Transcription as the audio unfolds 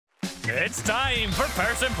It's time for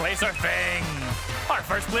Person, Place, or Thing. Our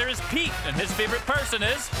first player is Pete, and his favorite person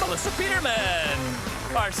is Melissa Peterman.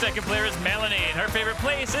 Our second player is Melanie, and her favorite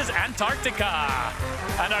place is Antarctica.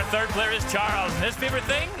 And our third player is Charles, and his favorite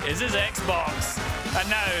thing is his Xbox. And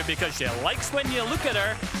now, because she likes when you look at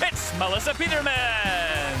her, it's Melissa Peterman.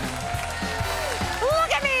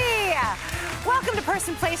 Look at me! Welcome to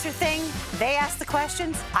Person, Place, or Thing. They ask the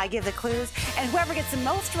questions, I give the clues, and whoever gets the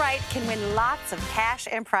most right can win lots of cash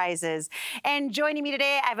and prizes. And joining me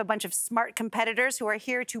today, I have a bunch of smart competitors who are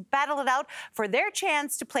here to battle it out for their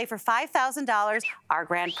chance to play for $5,000, our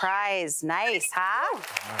grand prize. Nice, huh?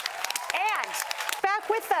 And back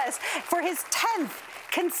with us for his 10th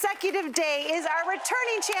consecutive day is our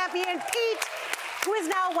returning champion, Pete, who has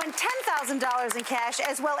now won $10,000 in cash,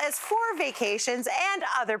 as well as 4 vacations and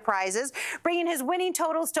other prizes, bringing his winning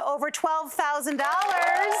totals to over $12,000.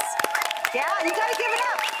 Yeah, you gotta give it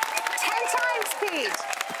up. 10 times, Pete.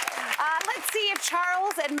 Let's see if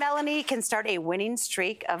Charles and Melanie can start a winning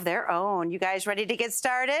streak of their own. You guys ready to get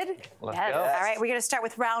started? Let's go. All right, we're gonna start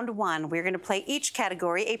with round 1. We're gonna play each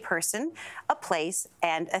category, a person, a place,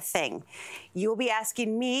 and a thing. You will be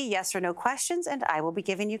asking me yes or no questions, and I will be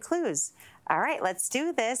giving you clues. All right, let's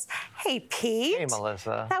do this. Hey, Pete. Hey,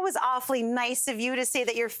 Melissa. That was awfully nice of you to say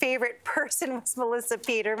that your favorite person was Melissa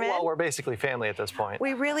Peterman. Well, we're basically family at this point.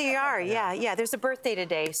 We really are, yeah. There's a birthday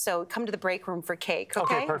today, so come to the break room for cake,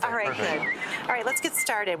 okay? Okay, perfect, All right, perfect. good. All right, let's get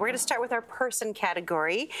started. We're gonna start with our person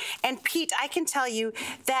category. And Pete, I can tell you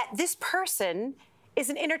that this person is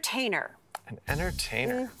an entertainer. An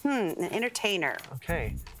entertainer. An entertainer.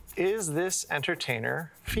 Okay. Is this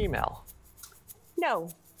entertainer female? No.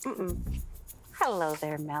 Hello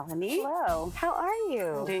there, Melanie. Hello. How are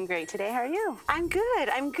you? I'm doing great today. How are you? I'm good.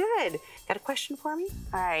 Got a question for me?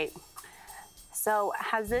 All right. So,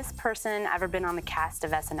 has this person ever been on the cast of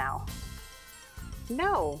SNL?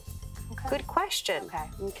 No. Okay. Good question.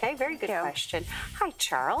 Okay, very good question. Hi,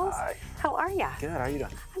 Charles. Hi. How are ya? Good, how are you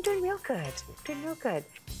doing? I'm doing real good.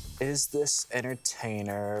 Is this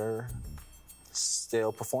entertainer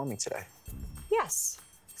still performing today? Yes.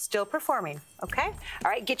 Still performing, okay? All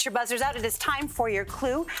right, get your buzzers out. It is time for your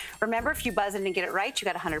clue. Remember, if you buzz in and get it right, you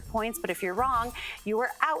got 100 points, but if you're wrong, you are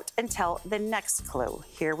out until the next clue.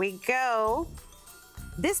 Here we go.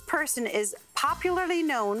 This person is popularly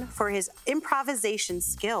known for his improvisation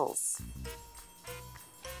skills.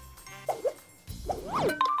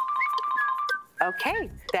 Okay,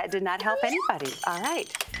 that did not help anybody. All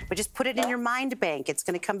right, but just put it in your mind bank. It's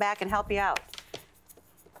gonna come back and help you out.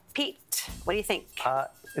 Pete, what do you think?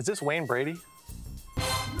 Is this Wayne Brady? Boom!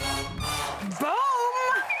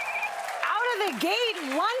 Out of the gate,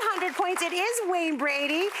 100 points. It is Wayne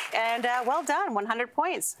Brady. And well done, 100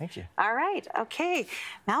 points. Thank you. All right, okay.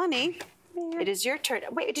 Melanie, it is your turn.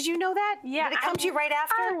 Wait, did you know that? Yeah. Did it come to you right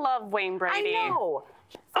after? I love Wayne Brady. I know.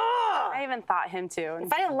 I even thought him too.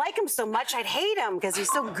 If I didn't like him so much, I'd hate him because he's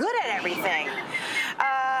so good at everything.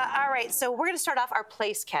 All right, so we're gonna start off our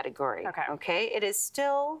place category. Okay, it is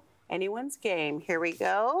still anyone's game. Here we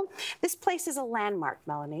go. This place is a landmark,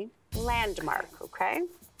 Melanie. Landmark, okay?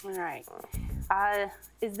 All right.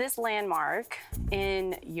 Is this landmark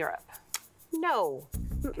in Europe? No.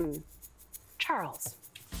 Charles.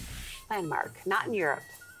 Landmark, not in Europe.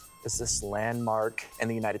 Is this landmark in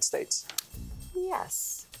the United States?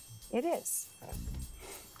 Yes, it is.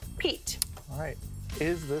 Pete. All right.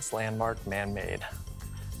 Is this landmark man-made?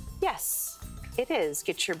 Yes, it is.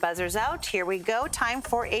 Get your buzzers out. Here we go. Time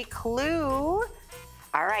for a clue.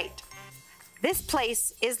 All right. This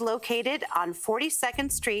place is located on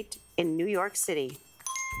 42nd Street in New York City.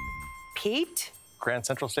 Pete? Grand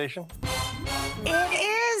Central Station?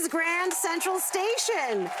 It is Grand Central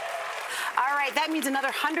Station. All right, that means another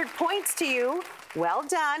 100 points to you. Well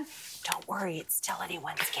done. Don't worry, it's still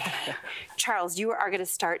anyone's game. Charles, you are going to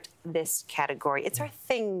start this category. It's our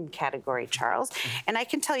thing category, Charles. And I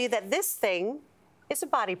can tell you that this thing is a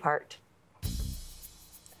body part.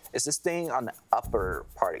 Is this thing on the upper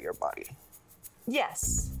part of your body?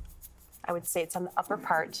 Yes. I would say it's on the upper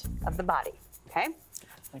part of the body, okay?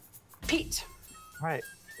 Pete. All right.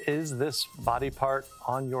 Is this body part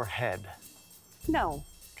on your head? No.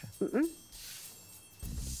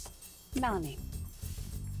 Melanie.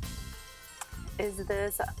 Is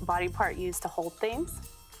this body part used to hold things?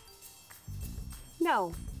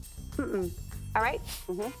 No. All right.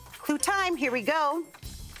 Clue time. Here we go.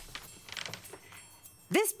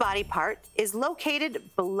 This body part is located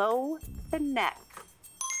below the neck.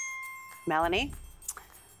 Melanie?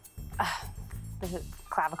 The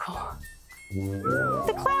clavicle.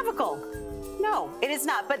 The clavicle. No, it is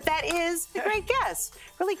not, but that is a great guess.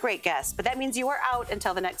 Really great guess, but that means you are out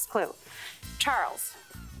until the next clue. Charles,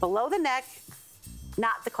 below the neck,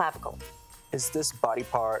 not the clavicle. Is this body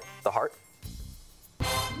part the heart?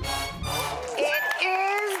 It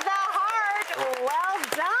is the heart. Well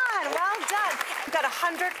done, well done. We've got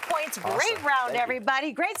 100 points. Great Awesome. round, Thank you.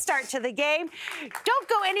 everybody. Great start to the game. Don't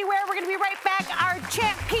go anywhere. We're going to be right back. Our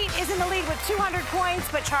champ, Pete, is in the lead with 200 points,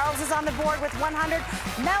 but Charles is on the board with 100.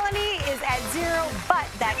 Melanie is at 0, but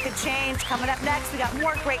that could change. Coming up next, we got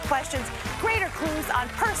more great questions, greater clues on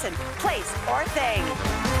person, place, or thing.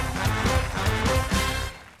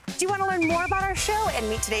 Do you want to learn more about our show and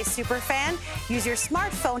meet today's super fan? Use your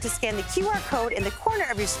smartphone to scan the QR code in the corner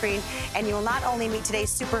of your screen, and you will not only meet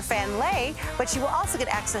today's super fan, Lay, but you will also get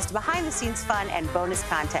access to behind-the-scenes fun and bonus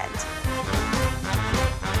content.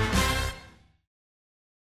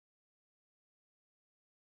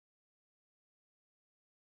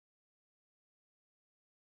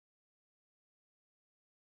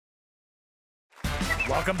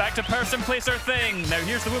 Welcome back to Person, Place, or Thing. Now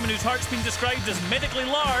here's the woman whose heart's been described as medically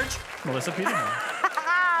large, Melissa Peterman.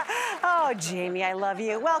 Oh, Jamie, I love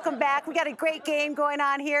you. Welcome back. We got a great game going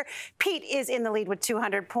on here. Pete is in the lead with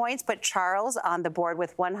 200 points, but Charles on the board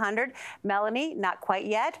with 100. Melanie, not quite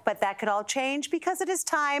yet, but that could all change because it is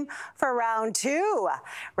time for round 2.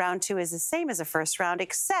 Round 2 is the same as the first round,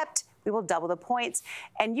 except we will double the points,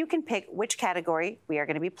 and you can pick which category we are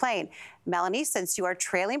going to be playing. Melanie, since you are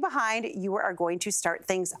trailing behind, you are going to start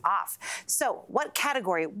things off. So what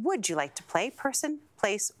category would you like to play? Person,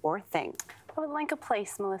 place, or thing? I would like a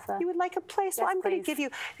place, Melissa. You would like a place? Well, Yes, I'm going to please. give you,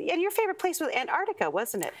 and your favorite place was Antarctica,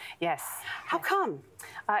 wasn't it? Yes. How come?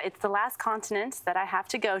 It's the last continent that I have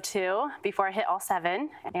to go to before I hit all 7.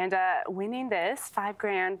 And winning this,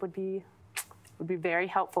 $5,000 would be very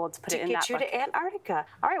helpful to put it in that Get you bucket. to Antarctica.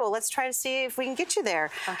 All right, well, let's try to see if we can get you there.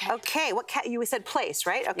 Okay. Okay, you said place,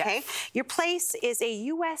 right? Okay. Yes. Your place is a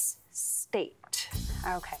U.S. state.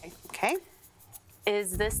 Okay. Okay?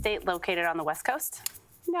 Is this state located on the West Coast?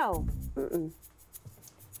 No.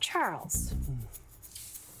 Charles.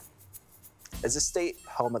 Is this state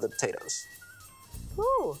home of the potatoes?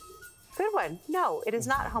 Ooh, good one. No, it is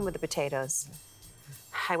not home of the potatoes.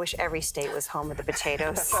 I wish every state was home of the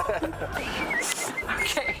potatoes.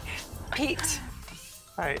 Okay, Pete.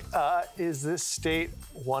 All right. Is this state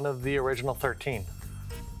one of the original 13?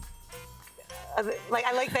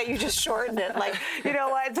 I like that you just shortened it. Like, you know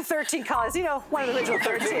what, the 13 colonies, one of the original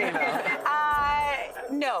 13.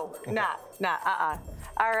 No,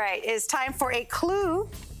 All right, it's time for a clue.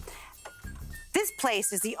 This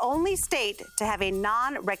place is the only state to have a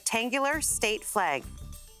non-rectangular state flag.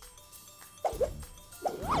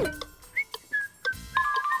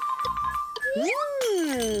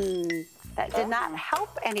 That did not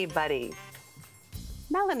help anybody.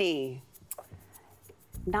 Melanie.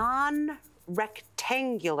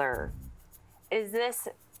 Non-rectangular. Is this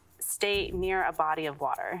state near a body of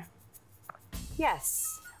water?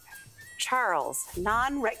 Yes. Charles,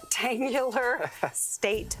 non-rectangular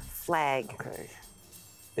state flag. Okay.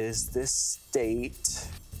 Is this state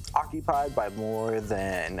occupied by more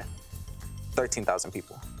than 13,000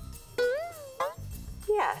 people?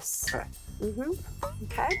 Yes. Okay.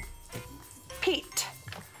 Okay. Pete.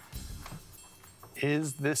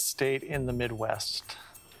 Is this state in the Midwest?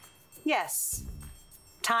 Yes.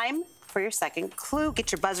 Time for your second clue.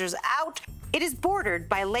 Get your buzzers out. It is bordered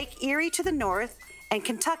by Lake Erie to the north and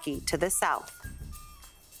Kentucky to the south.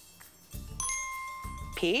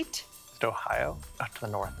 Pete? Is it Ohio? Oh, to the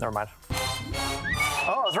north. Never mind. Oh,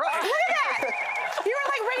 I was right. Look at that! You were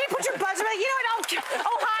like ready to put your buzzer back. You know what?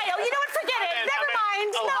 Ohio. You know what? Forget it. Never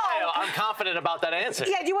mind. Ohio. No. I'm confident about that answer.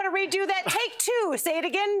 Yeah, do you want to redo that? Take 2. Say it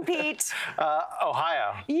again, Pete.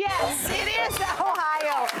 Ohio. Yes, it is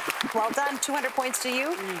Ohio. Well done. 200 points to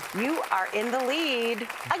you. You are in the lead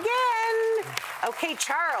again. Okay,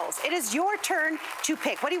 Charles, it is your turn to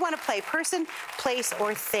pick. What do you want to play? Person, place,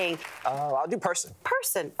 or thing? I'll do person.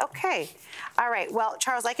 Person. Okay. All right. Well,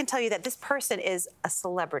 Charles, I can tell you that this person is a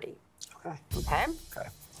celebrity. Okay. Okay? Okay.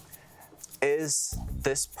 Is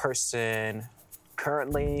this person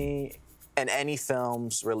currently in any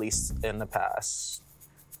films released in the past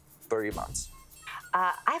 3 months?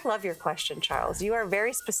 I love your question, Charles. You are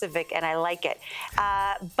very specific, and I like it.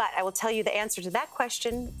 But I will tell you the answer to that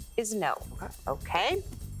question is no. Okay?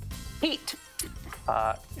 Pete?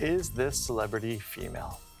 Is this celebrity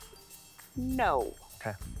female? No.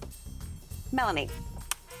 Okay. Melanie?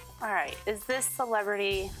 All right. Is this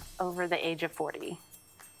celebrity over the age of 40?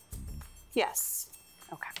 Yes.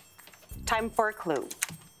 Okay. Time for a clue.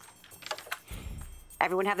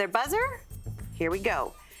 Everyone have their buzzer? Here we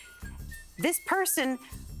go. This person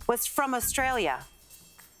was from Australia.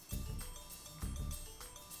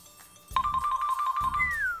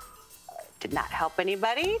 Did did not help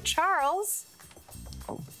anybody. Charles.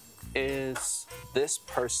 Is this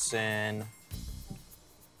person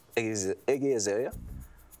Iggy Azalea?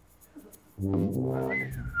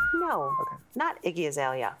 No, not Iggy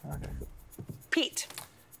Azalea. Okay. Pete.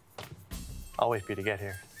 I'll wait for you to get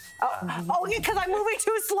here. Oh, because I'm moving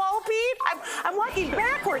too slow, Pete? I'm walking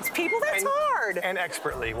backwards, people. That's hard. And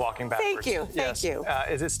expertly walking backwards. Thank you, thank you.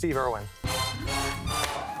 Is it Steve Irwin?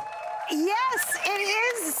 Yes, it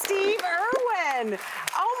is Steve Irwin.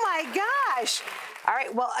 Oh my gosh. All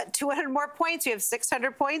right, well, 200 more points. We have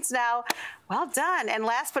 600 points now. Well done. And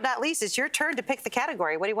last but not least, it's your turn to pick the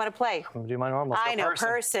category. What do you want to play? I'm gonna do my normal. I know,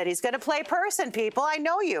 person. He's gonna play person, people. I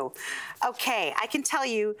know you. Okay, I can tell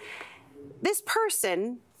you, this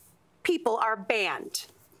person, people are band,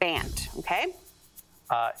 okay?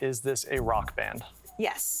 Is this a rock band?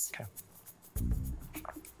 Yes. Okay.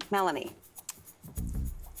 Melanie.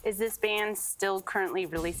 Is this band still currently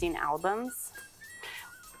releasing albums?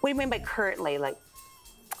 What do you mean by currently? Like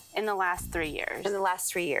In the last 3 years. in the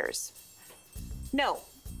last 3 years? No,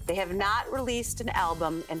 they have not released an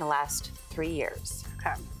album in the last 3 years.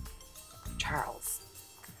 Okay. Charles.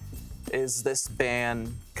 Is this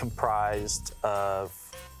band comprised of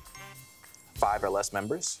 5 or less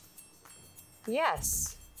members?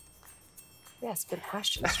 Yes. Yes, good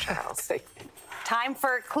questions, Charles. Thank you. Time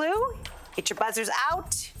for a clue. Get your buzzers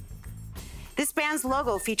out. This band's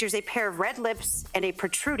logo features a pair of red lips and a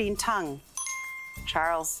protruding tongue.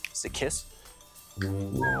 Charles. Is it Kiss?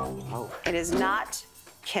 It is not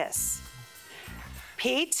Kiss.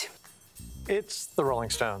 Pete. It's the Rolling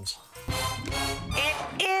Stones.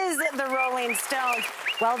 It is the Rolling Stones.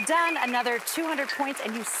 Well done, another 200 points,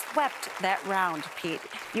 and you swept that round, Pete.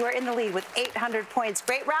 You are in the lead with 800 points.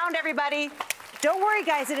 Great round, everybody. Don't worry,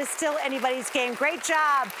 guys, it is still anybody's game. Great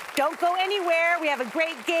job. Don't go anywhere. We have a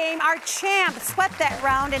great game. Our champ swept that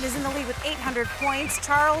round and is in the lead with 800 points.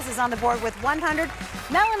 Charles is on the board with 100.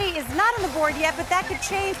 Melanie is not on the board yet, but that could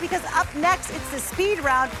change because up next, it's the speed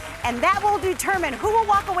round, and that will determine who will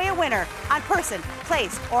walk away a winner on person,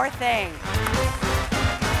 place, or thing.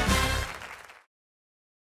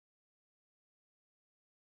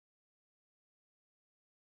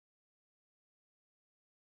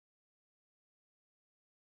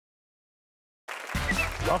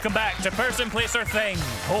 Welcome back to Person, Place, or Thing,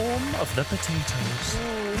 home of the potatoes.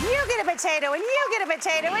 You get a potato, and you get a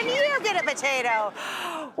potato, and you get a potato.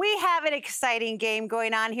 We have an exciting game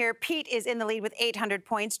going on here. Pete is in the lead with 800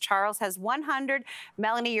 points. Charles has 100.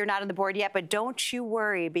 Melanie, you're not on the board yet, but don't you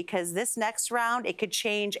worry, because this next round, it could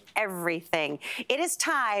change everything. It is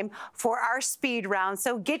time for our speed round,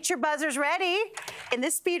 so get your buzzers ready. In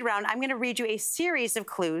this speed round, I'm going to read you a series of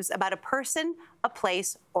clues about a person, a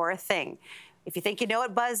place, or a thing. If you think you know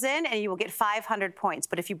it, buzz in and you will get 500 points.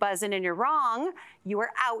 But if you buzz in and you're wrong, you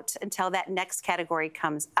are out until that next category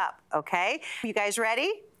comes up, okay? You guys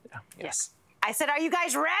ready? Yeah. Yes. I said, are you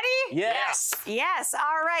guys ready? Yes. Yes,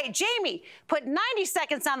 all right. Jamie, put 90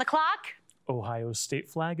 seconds on the clock. Ohio's state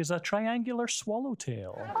flag is a triangular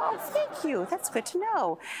swallowtail. Oh, thank you. That's good to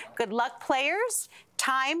know. Good luck, players.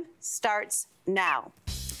 Time starts now.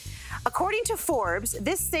 According to Forbes,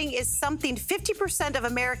 this thing is something 50% of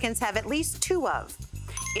Americans have at least 2 of.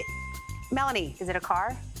 Melanie. Is it a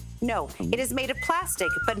car? No, it is made of plastic,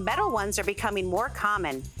 but metal ones are becoming more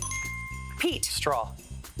common. Pete. Straw.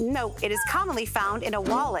 No, it is commonly found in a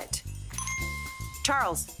wallet.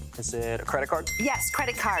 Charles. Is it a credit card? Yes,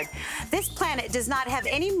 credit card. This planet does not have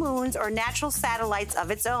any moons or natural satellites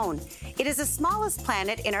of its own. It is the smallest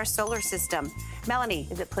planet in our solar system. Melanie.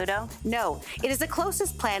 Is it Pluto? No, it is the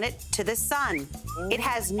closest planet to the sun. It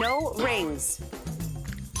has no rings.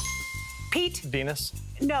 Pete? Venus.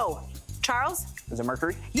 No. Charles? Is it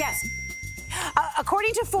Mercury? Yes.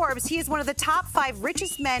 According to Forbes, he is one of the top 5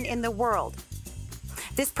 richest men in the world.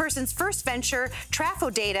 This person's first venture,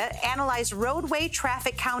 Trafodata, analyzed roadway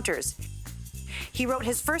traffic counters. He wrote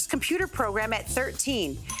his first computer program at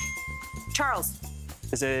 13. Charles?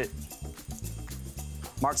 Is it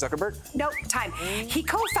Mark Zuckerberg? Nope, time. He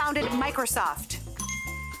co-founded Microsoft.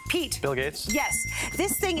 Pete? Bill Gates. Yes.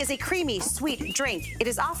 This thing is a creamy, sweet drink. It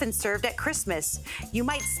is often served at Christmas. You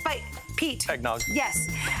might Pete? Eggnog. Yes.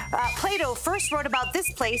 Plato first wrote about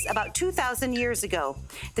this place about 2,000 years ago.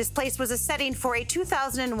 This place was a setting for a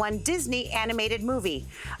 2001 Disney animated movie.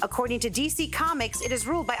 According to DC Comics, it is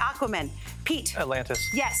ruled by Aquaman. Pete? Atlantis.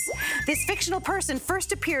 Yes. This fictional person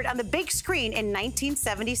first appeared on the big screen in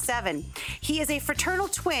 1977. He is a fraternal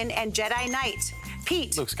twin and Jedi Knight.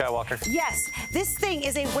 Pete? Luke Skywalker. Yes. This thing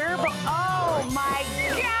is a wearable. Oh my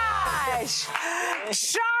gosh!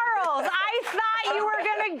 Charles, I thought thought you were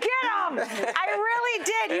going to get them. I really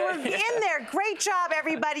did. You were in there. Great job,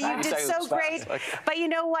 everybody. You did so great. But you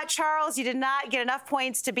know what, Charles? You did not get enough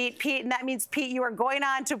points to beat Pete, and that means, Pete, you are going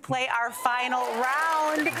on to play our final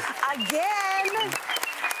round again.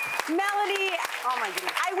 Melanie, oh my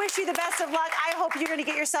goodness, I wish you the best of luck. I hope you're going to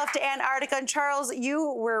get yourself to Antarctica. And Charles, you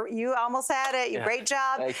almost had it. Yeah. Great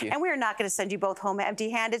job. Thank you. And we're not going to send you both home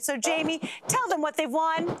empty-handed. So, Jamie, tell them what they've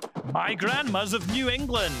won. My Grandmas of New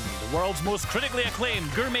England, the world's most critically acclaimed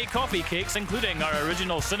gourmet coffee cakes, including our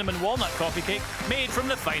original cinnamon walnut coffee cake, made from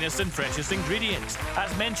the finest and freshest ingredients,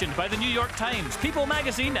 as mentioned by the New York Times, People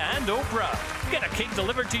Magazine, and Oprah. Get a cake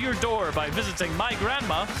delivered to your door by visiting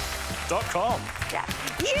mygrandma.com. Yeah.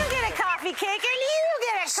 You get a coffee cake, and you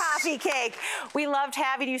get a coffee cake. We loved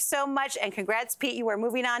having you so much, and congrats, Pete. You are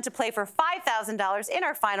moving on to play for $5,000 in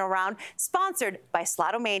our final round, sponsored by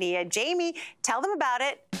Slotomania. Jamie, tell them about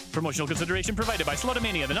it. Promotional consideration provided by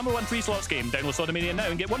Slotomania, the #1 free slots game. Download Slotomania now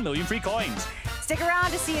and get 1 million free coins. Stick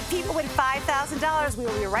around to see if Pete will win $5,000. We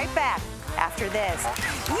will be right back after this.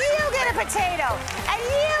 You get a potato, and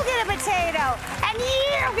you get a potato, and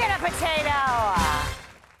you get a potato.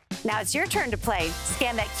 Now it's your turn to play.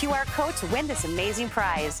 Scan that QR code to win this amazing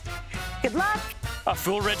prize. Good luck. A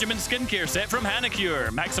full regimen skincare set from Hanacure.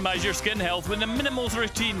 Maximize your skin health with a minimal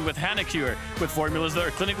routine with Hanacure, with formulas that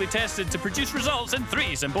are clinically tested to produce results in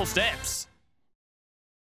 3 simple steps.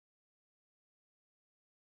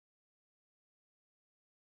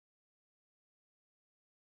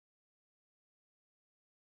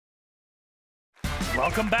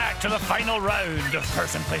 Welcome back to the final round of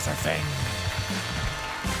Person, Place, or Thing.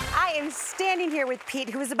 I am standing here with Pete,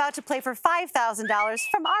 who is about to play for $5,000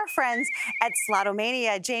 from our friends at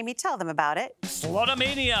Slotomania. Jamie, tell them about it.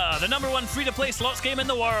 Slotomania, the #1 free-to-play slots game in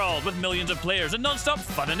the world, with millions of players and non-stop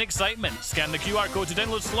fun and excitement. Scan the QR code to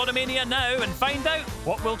download Slotomania now and find out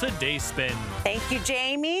what will today spin. Thank you,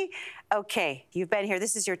 Jamie. Okay, you've been here.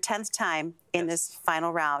 This is your 10th time in this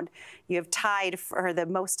final round. You have tied for the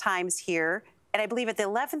most times here. And I believe at the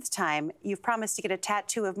 11th time, you've promised to get a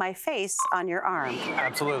tattoo of my face on your arm.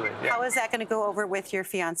 Absolutely. Yeah. How is that going to go over with your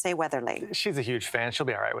fiancée, Weatherly? She's a huge fan. She'll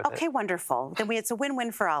be all right with it. Okay, wonderful. Then it's a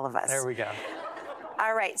win-win for all of us. There we go.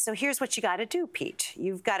 All right, so here's what you got to do, Pete.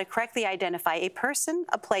 You've got to correctly identify a person,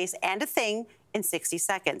 a place, and a thing in 60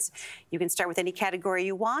 seconds. You can start with any category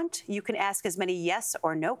you want. You can ask as many yes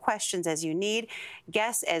or no questions as you need.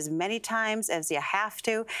 Guess as many times as you have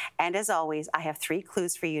to. And as always, I have 3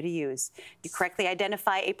 clues for you to use. You correctly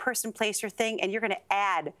identify a person, place, or thing, and you're going to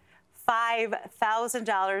add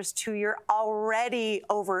 $5,000 to your already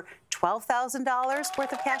over $12,000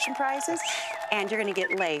 worth of cash and prizes. And you're going to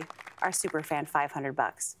get Lay, our super fan,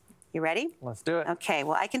 $500. You ready? Let's do it. Okay,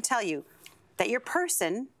 well, I can tell you that your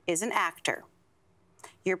person is an actor.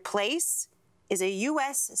 Your place is a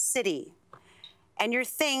U.S. city. And your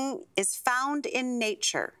thing is found in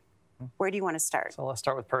nature. Where do you want to start? So let's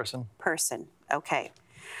start with person. Person. Okay.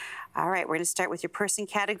 All right, we're going to start with your person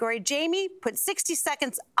category. Jamie, put 60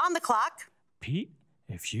 seconds on the clock. Pete,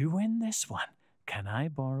 if you win this one, can I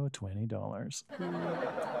borrow $20?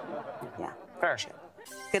 Yeah. Fair.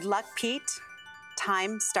 Good luck, Pete.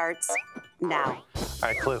 Time starts now. All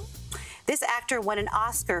right, clue. This actor won an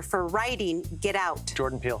Oscar for writing Get Out.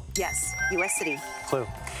 Jordan Peele. Yes, U.S. city. Clue.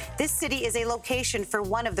 This city is a location for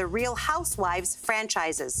one of the Real Housewives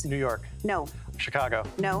franchises. New York. No. Chicago.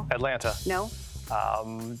 No. Atlanta. No.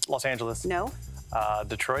 Los Angeles. No.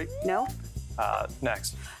 Detroit. No.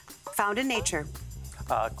 Next. Found in nature.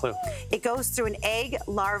 Clue. It goes through an egg,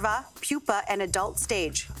 larva, pupa, and adult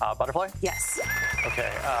stage. Butterfly. Yes.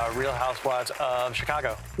 Okay. Real Housewives of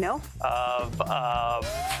Chicago. No. Of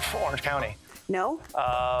Orange County. No.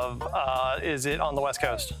 Is it on the West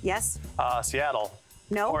Coast? Yes. Seattle.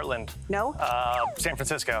 No. Portland. No. San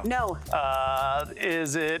Francisco. No.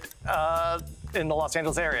 Is it in the Los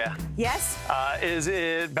Angeles area? Yes. Is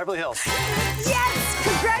it Beverly Hills? Yes!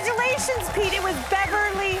 Congratulations, Pete. It was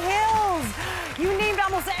Beverly Hills. You named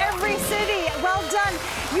almost every city. Well done.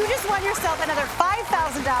 You just won yourself another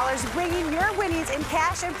 $5,000, bringing your winnings in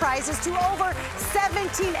cash and prizes to over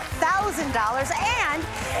 $17,000. And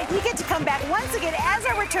you get to come back once again as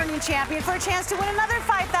our returning champion for a chance to win another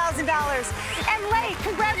 $5,000. And Lay,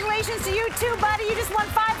 congratulations to you too, buddy. You just won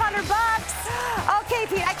 $500. Okay,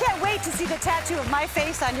 Pete, I can't wait to see the tattoo of my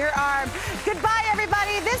face on your arm. Goodbye,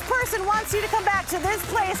 everybody. This person wants you to come back to this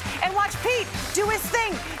place and watch Pete do his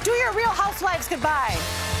thing. Do your Real Housewives goodbye.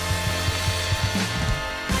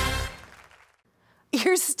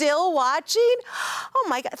 You're still watching? Oh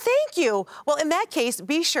my God, thank you. Well, in that case,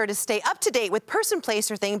 be sure to stay up to date with Person, Place,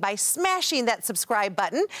 or Thing by smashing that subscribe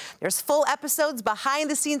button. There's full episodes, behind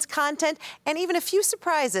the scenes content, and even a few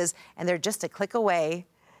surprises, and they're just a click away.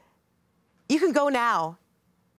 You can go now.